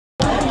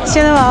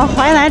兄弟们，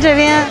淮南这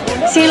边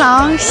新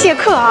郎谢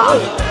客啊，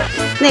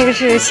那个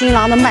是新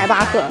郎的迈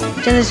巴赫，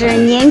真的是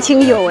年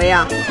轻有为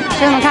啊！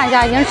兄弟们看一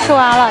下，已经吃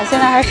完了，现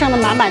在还剩的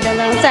满满当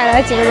当，再来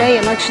几个人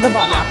也能吃得饱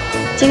呢。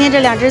今天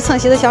这2只蹭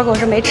席的小狗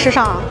是没吃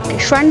上，给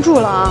拴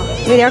住了啊，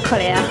有点可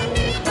怜。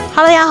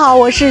Hello， 大家好，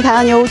我是坦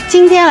特妞，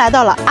今天来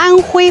到了安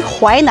徽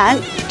淮南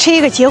吃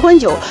一个结婚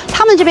酒。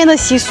他们这边的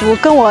习俗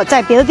跟我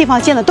在别的地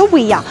方见的都不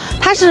一样，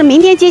他是明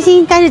天接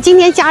亲，但是今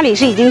天家里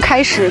是已经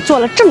开始做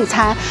了正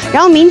餐，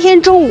然后明天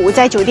中午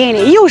在酒店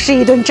里又是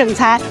一顿正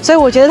餐，所以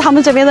我觉得他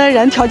们这边的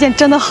人条件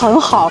真的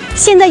很好。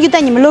现在就带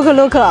你们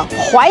look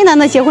淮南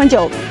的结婚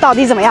酒到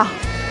底怎么样？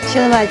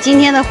兄弟们，今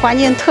天的环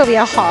境特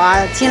别好啊，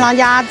新郎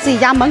家自己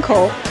家门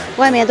口。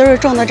外面都是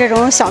种的这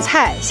种小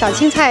菜、小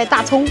青菜、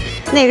大葱，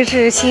那个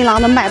是新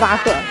郎的迈巴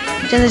赫，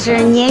真的是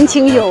年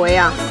轻有为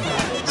啊！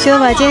兄弟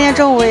们，今天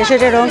中午也是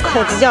这种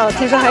口子窖，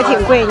听说还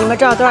挺贵，你们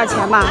知道多少钱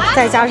吗？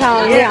再加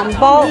上2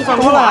包红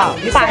枣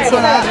，8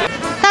千。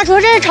大厨，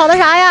这是炒的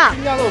啥呀？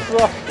青椒肉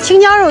丝。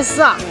青椒肉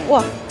丝啊，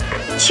哇，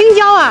青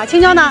椒啊，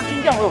青椒呢？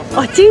京酱肉丝。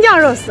哦，京酱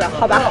肉丝，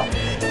好吧。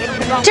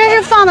这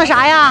是放的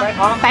啥呀？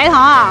白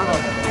糖啊。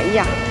哎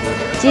呀，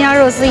京酱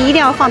肉丝一定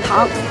要放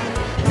糖。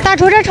大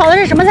厨，这炒的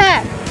是什么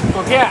菜？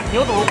薯片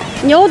牛肚，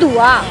牛肚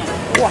啊，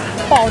哇，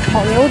爆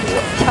炒牛肚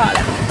漂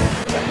亮，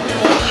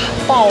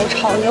哇，爆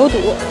炒牛肚，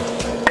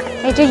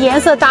哎，这颜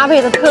色搭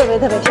配的特别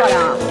漂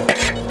亮啊。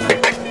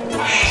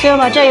兄弟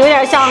们，这有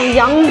点像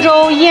扬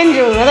州胭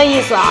脂鹅的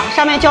意思啊，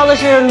上面浇的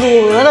是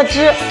卤鹅的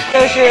汁，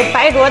这是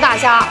白灼大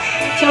虾，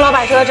听老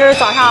板说这是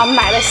早上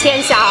买的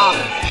鲜虾啊。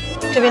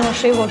这边的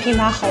水果拼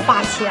盘好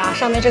霸气啊，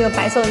上面这个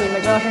白色的你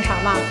们知道是啥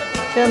吗？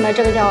兄弟们，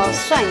这个叫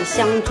蒜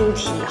香猪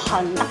蹄，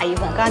很大一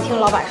份。刚刚听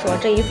老板说，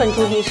这一份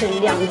猪蹄是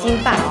2斤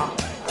半啊。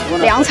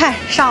凉菜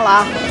上了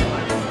啊！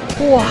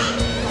哇，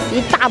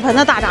一大盆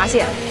的大闸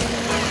蟹！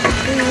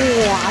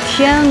哇，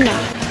天哪！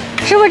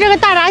师傅，这个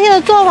大闸蟹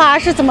的做法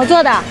是怎么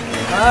做的？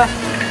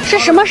是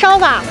什么烧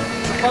法？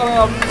放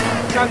了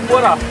干锅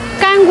的。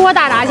干锅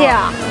大闸蟹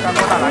啊！干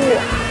锅大闸蟹。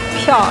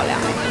漂亮！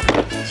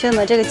兄弟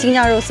们，这个京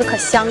酱肉丝可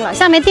香了。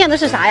下面垫的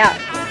是啥呀？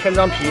千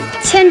张皮，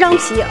千张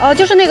皮哦，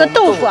就是那个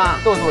豆腐啊。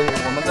豆腐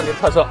我们这里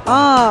特色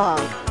哦，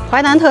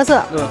淮南特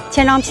色。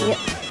千张皮，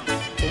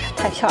哎呀，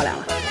太漂亮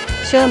了！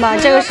兄弟们，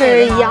这个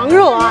是羊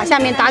肉啊，下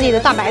面打底的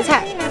大白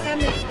菜，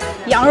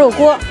羊肉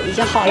锅已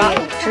经好了，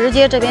直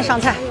接这边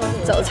上菜，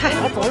走菜。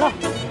走了。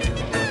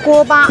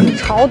锅巴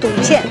炒肚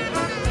片，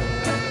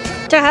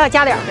这还要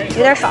加点，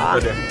有点少啊。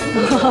对。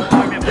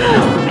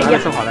哎呀，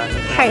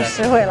太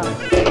实惠了。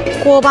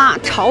锅巴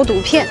炒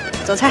肚片，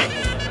走菜。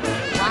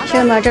兄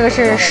弟们，这个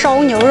是烧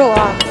牛肉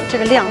啊，这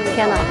个量，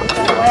天哪，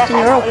这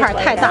牛肉块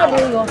太大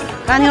了。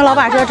刚听老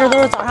板说，这都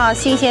是早上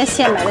新鲜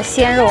现买的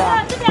鲜肉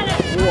啊，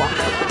哇，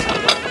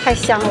太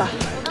香了。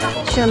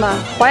兄弟们，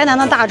淮南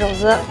的大肘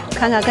子，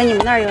看看跟你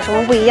们那儿有什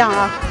么不一样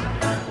啊？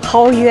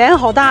好圆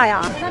好大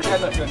呀，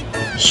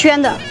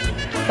宣的。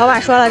老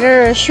板说了，这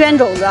是宣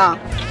肘子啊，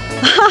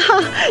哈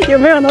哈，有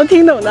没有能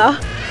听懂的？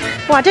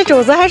哇，这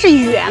肘子还是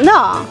圆的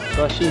啊。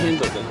说新鲜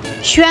肘子。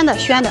宣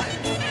的，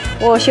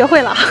我学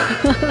会了。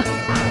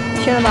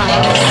兄弟们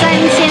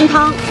，3鲜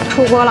汤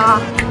出锅了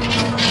啊！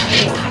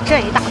哇，这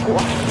一大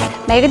锅，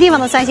每个地方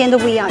的3鲜都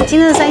不一样。今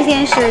天的3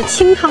鲜是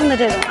清汤的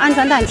这种鹌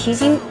鹑蛋、蹄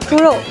筋、猪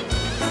肉，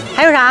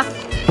还有啥？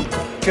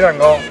鸡蛋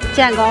糕。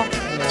鸡蛋糕，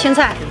青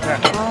菜。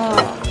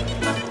哦，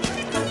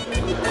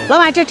老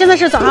板，这真的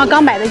是早上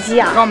刚买的鸡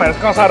啊？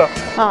刚杀的。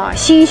啊，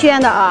新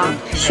鲜的啊，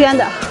宣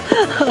的，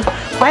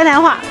淮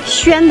南话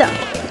宣的。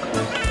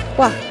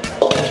哇，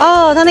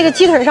哦，它那个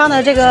鸡腿上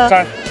的这个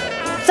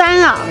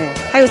簪啊，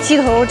还有鸡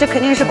头，这肯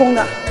定是公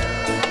的。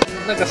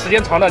那个时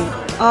间长的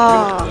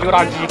哦，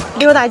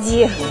溜达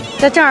鸡，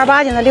这正儿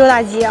八经的溜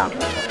达鸡啊！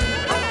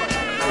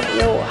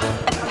哎呦啊，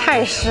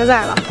太实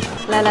在了！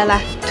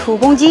来，土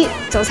公鸡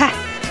走菜，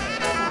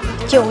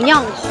酒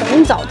酿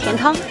红枣甜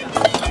汤。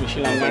祝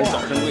新郎官早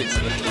生贵子。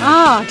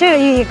啊，这个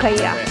寓意可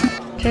以啊，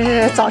这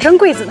是早生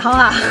贵子汤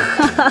啊！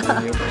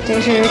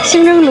这是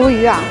清蒸鲈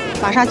鱼啊，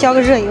马上浇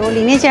个热油，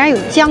里面竟然有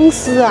姜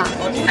丝啊！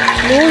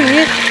鲈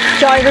鱼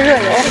浇一个热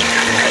油。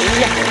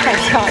哎呀，太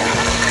漂亮了！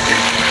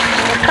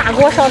大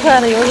锅烧出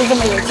来的油就这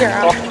么有劲儿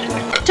啊！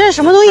这是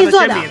什么东西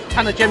做的？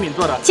摊的煎饼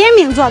做的。煎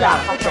饼做的。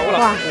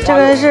哇，这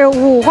个是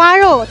五花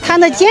肉摊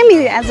的煎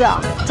饼圆子。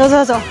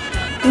走，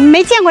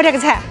没见过这个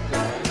菜。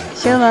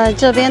兄弟们，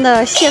这边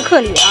的谢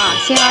客礼啊，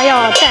新郎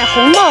要戴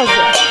红帽子，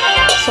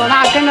唢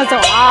呐跟着走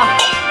啊。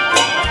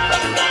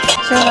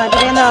兄弟们，这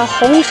边的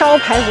红烧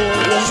排骨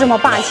也是这么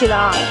霸气的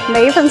啊，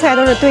每一份菜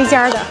都是堆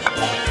尖的。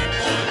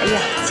哎呀，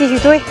继续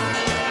堆，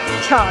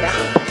漂亮。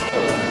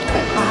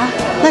啊，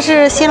那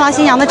是新郎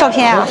新娘的照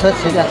片啊！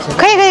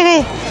可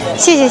以，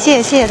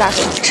谢谢大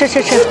叔，吃。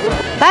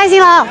来，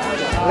新郎，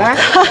来，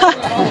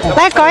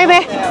来搞一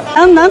杯，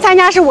能参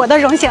加是我的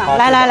荣幸。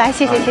来，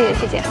谢谢。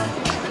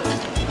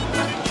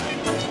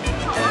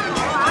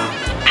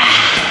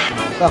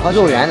这和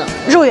肉圆子。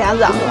肉圆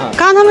子，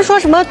刚刚他们说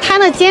什么摊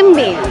的煎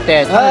饼？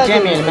对，摊的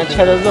煎饼里面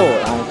切的肉，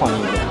然后放进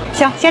去。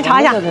行，先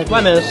尝一下。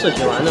外面是试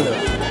洗完的对吧？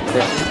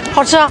对，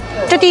好吃。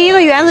这第一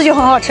个圆子就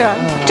很好吃。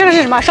这个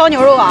是什么？烧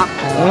牛肉啊？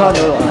红烧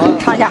牛肉，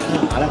尝一下。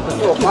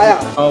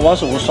王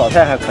师傅烧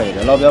菜还可以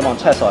的，老表帮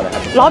菜烧的还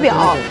不错。老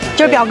表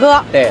就是表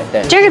哥。对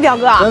对，真是表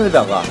哥啊？真是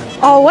表哥。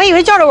哦，我以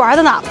为叫着玩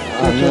的呢。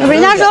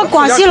人家说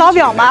广西老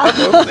表嘛。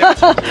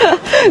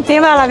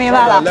明白了明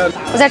白了。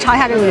我再尝一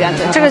下这个圆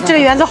子，这个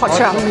圆子好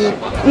吃。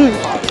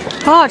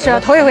很好吃，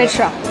头一回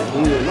吃。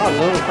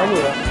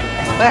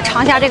我要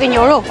尝一下这个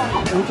牛肉。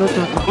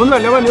我们这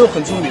两碗牛肉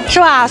很出名，是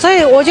吧？所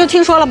以我就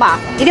听说了嘛，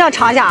一定要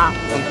尝一下啊。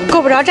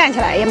够不着站起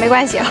来也没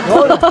关系。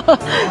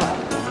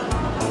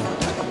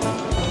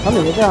他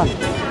们也这样。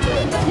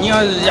你要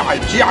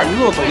鸡鸭鱼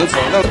肉都能吃，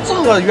但这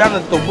个圆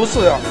子都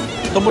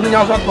不能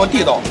讲说多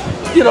地道。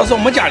地道是我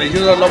们家里就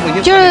是老母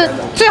亲。就是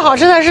最好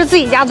吃的是自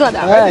己家做的。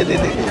哎，对，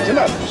真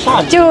的。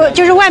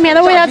就是外面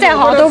的味道再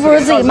好，都不如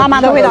自己妈妈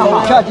的味道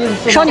好。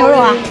烧牛肉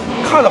啊。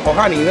看着好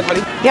看的，因为它的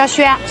比较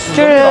鲜，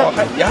就是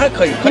也还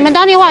可以。你们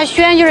当地话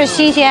鲜就是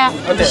新鲜，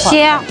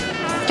鲜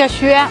叫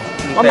鲜。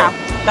我妈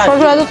说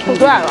出来都吐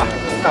出来了。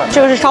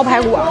这个是烧排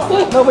骨，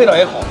那味道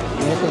也好。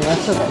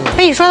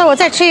被你说的，我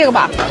再吃一个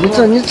吧。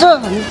你这，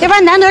要不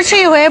然难得吃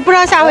一回，不知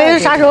道下回是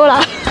啥时候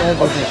了。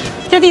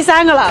这第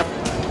3个了。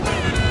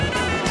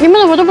你们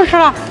怎么都不吃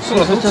了？是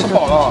的，都吃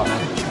饱了。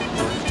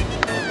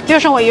就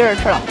剩我一个人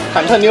吃了。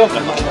忐忑妞很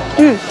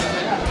浓。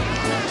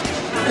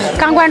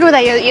刚关注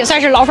的也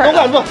算是老粉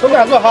了。都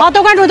关注，好，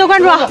都关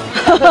注。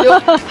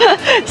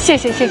谢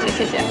谢。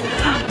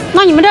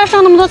那你们这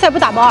剩那么多菜不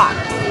打包啊？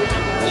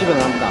基本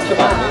上不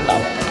打包。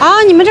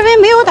啊，你们这边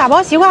没有打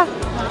包习惯？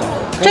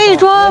这一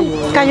桌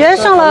感觉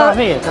剩了，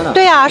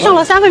对呀，剩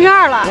了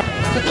2/3了。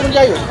这中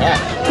间有钱。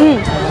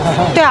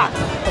对啊，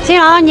新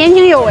郎年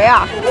轻有为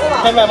啊。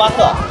开麦巴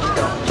特。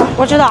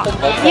我知道，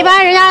一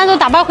般人家都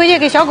打包回去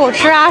给小狗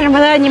吃啊什么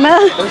的，你们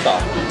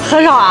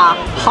很少啊？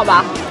好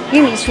吧，玉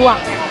米酥啊。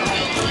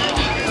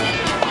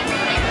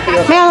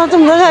没想到这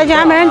么多菜竟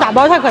然没人打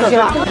包，太可惜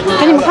了。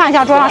给你们看一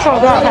下桌上剩了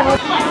多少菜。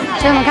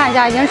给你们看一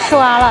下，已经吃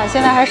完了，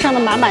现在还剩的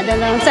满满当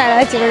当，再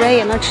来几个人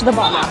也能吃得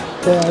饱呢。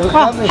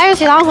哦，还有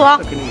喜糖盒。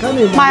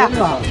妈呀，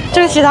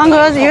这个喜糖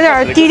盒有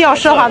点低调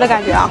奢华的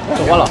感觉啊，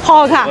好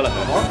好看，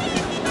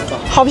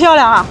好漂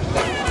亮啊，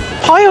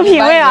好有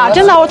品味啊！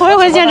真的，我头一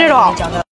回见这种。